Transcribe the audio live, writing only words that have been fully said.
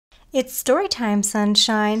It's Storytime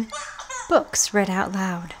Sunshine, books read out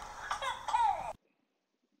loud.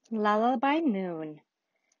 Lullaby Moon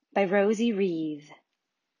by Rosie Reeve.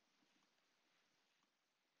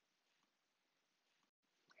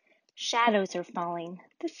 Shadows are falling,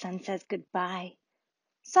 the sun says goodbye.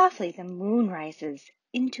 Softly the moon rises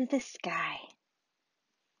into the sky.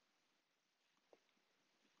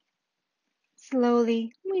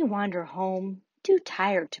 Slowly we wander home, too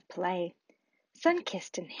tired to play,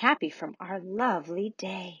 sun-kissed and happy from our lovely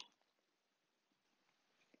day.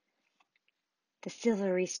 The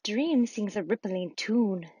silvery stream sings a rippling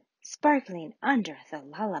tune, sparkling under the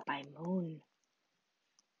lullaby moon.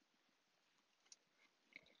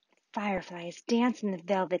 Fireflies dance in the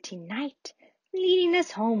velvety night, leading us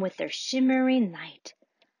home with their shimmering light.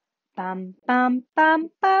 Bum, bum, bum,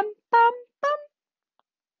 bum, bum, bum.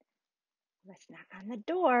 Let's knock on the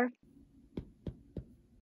door.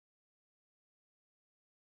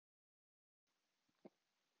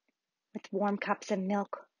 With warm cups of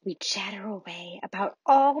milk, we chatter away about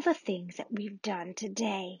all the things that we've done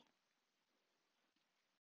today.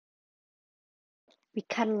 We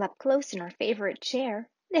cuddle up close in our favorite chair.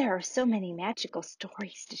 There are so many magical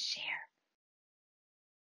stories to share.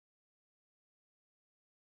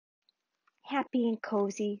 Happy and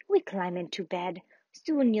cozy, we climb into bed.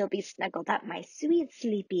 Soon you'll be snuggled up my sweet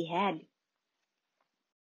sleepy head.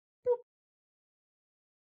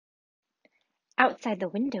 Outside the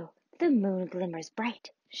window, the moon glimmers bright,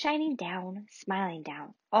 shining down, smiling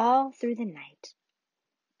down, all through the night.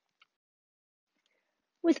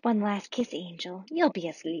 With one last kiss, angel, you'll be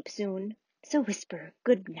asleep soon, so whisper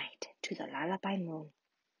good night to the lullaby moon.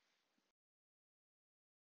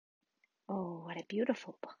 Oh, what a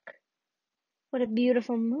beautiful book. What a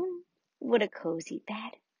beautiful moon. What a cozy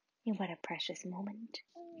bed. And what a precious moment.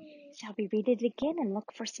 Shall we read it again and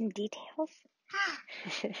look for some details?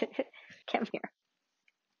 Come here.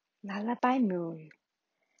 Lullaby Moon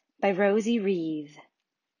by Rosie Reeve.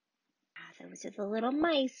 Those are the little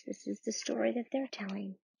mice. This is the story that they're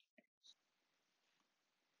telling.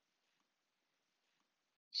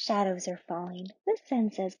 Shadows are falling. The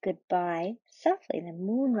sun says goodbye. Softly the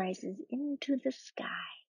moon rises into the sky.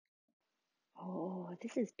 Oh,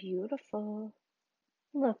 this is beautiful.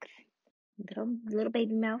 Look, little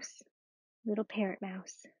baby mouse, little parrot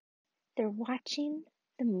mouse. They're watching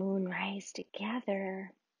the moon rise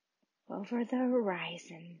together over the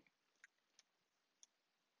horizon.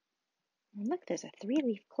 And look, there's a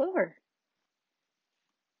 3-leaf clover.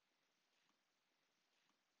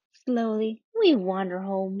 Slowly, we wander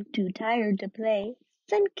home, too tired to play,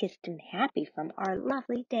 sun-kissed and happy from our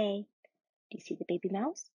lovely day. Do you see the baby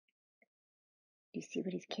mouse? Do you see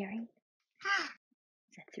what he's carrying?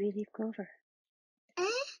 It's a 3-leaf clover.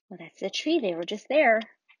 Well, that's the tree. They were just there.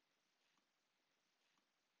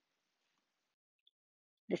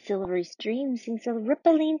 The silvery stream sings a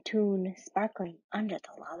rippling tune, sparkling under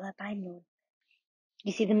the lullaby moon.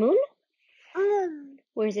 You see the moon?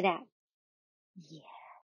 Where's it at? Yeah,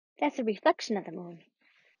 that's a reflection of the moon.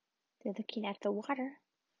 They're looking at the water.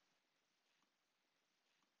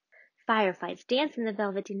 Fireflies dance in the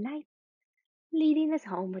velvety night, leading us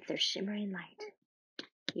home with their shimmering light.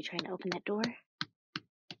 You trying to open that door?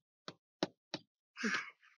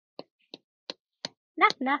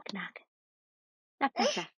 Knock, knock, knock. Knock,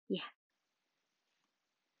 knock, knock. Yeah.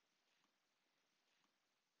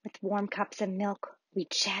 With warm cups of milk, we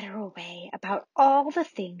chatter away about all the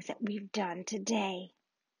things that we've done today.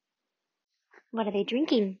 What are they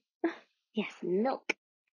drinking? Yes, milk.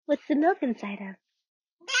 What's the milk inside of?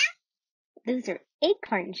 Those are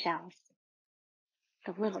acorn shells.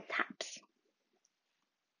 The little tops.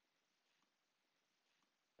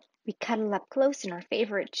 We cuddle up close in our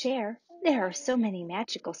favorite chair. There are so many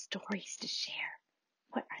magical stories to share.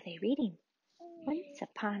 What are they reading? Once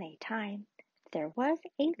upon a time, there was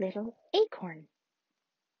a little acorn.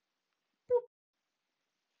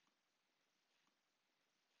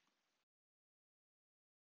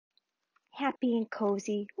 Happy and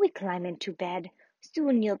cozy, we climb into bed.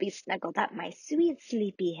 Soon you'll be snuggled up my sweet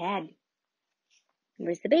sleepy head.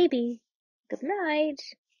 Where's the baby? Good night.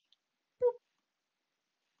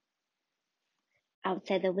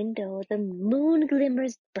 Outside the window, the moon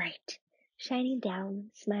glimmers bright, shining down,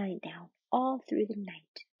 smiling down, all through the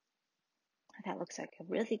night. That looks like a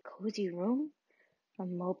really cozy room. A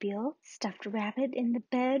mobile, stuffed rabbit in the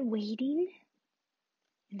bed waiting.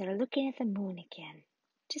 And they're looking at the moon again,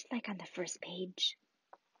 just like on the first page.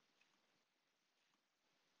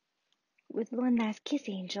 With one last kiss,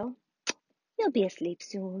 angel, you'll be asleep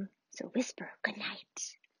soon, so whisper good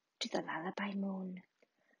night to the lullaby moon.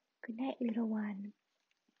 Good night, little one.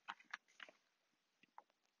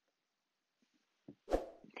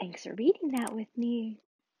 Thanks for reading that with me.